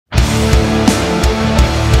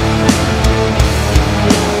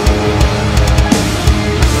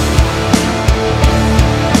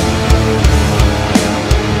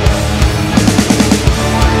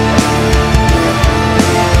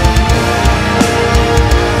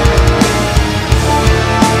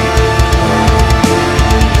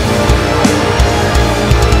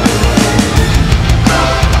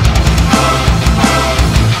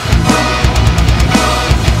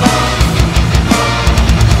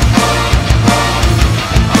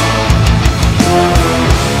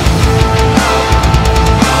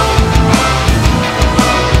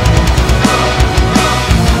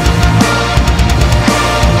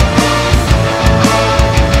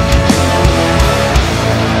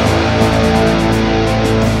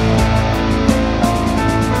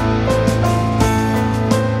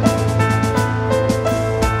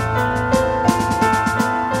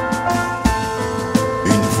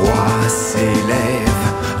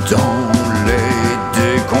Dans les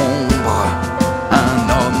décombres, un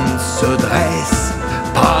homme se dresse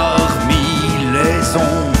parmi les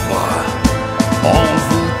ombres,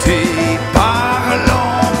 envoûté par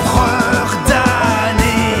l'empereur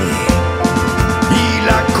damné. Il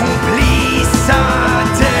accomplit sa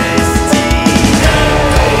destinée.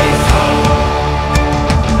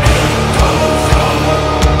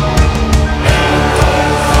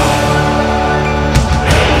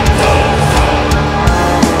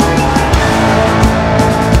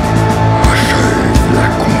 Achève la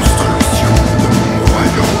construction de mon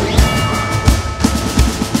royaume,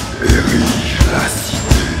 érige la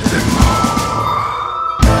cité des morts.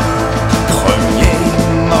 Premier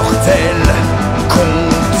mortel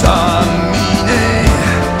contaminé,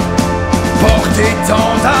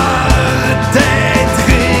 porte-étendard d'être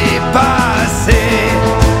épassé,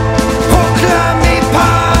 proclamé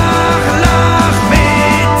par l'armée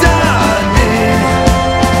damnée.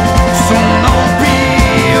 Son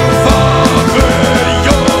empire va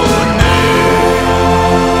rayonner.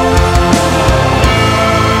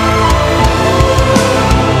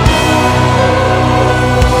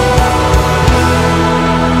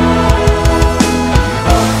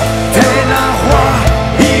 Tel un roi,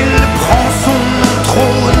 il prend son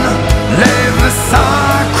trône, lève sa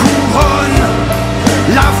couronne,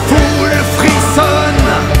 la foule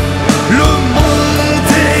frissonne, le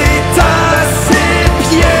monde est à ses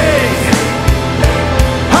pieds,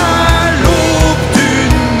 à l'aube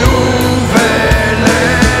d'une nouvelle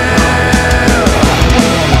ère.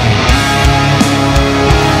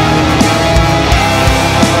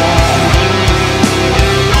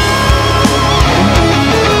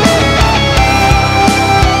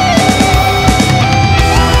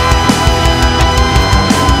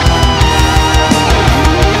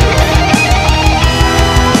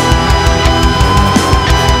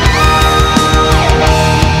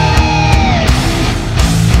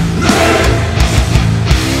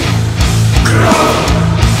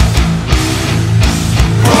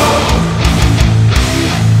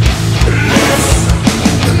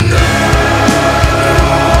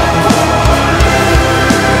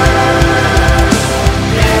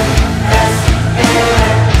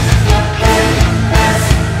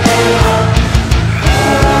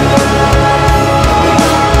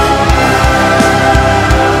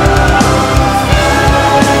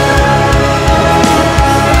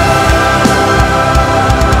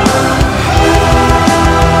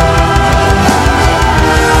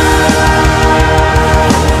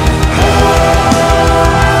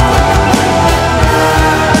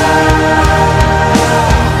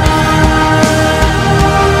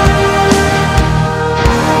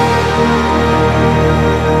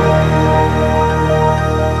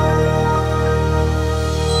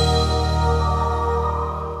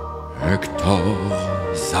 Hector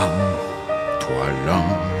ZAM, toi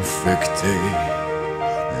l'infecté,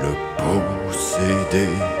 le possédé,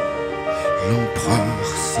 l'empereur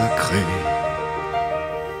sacré.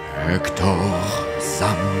 Hector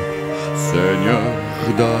ZAM, seigneur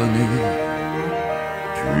damné,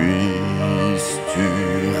 puisses-tu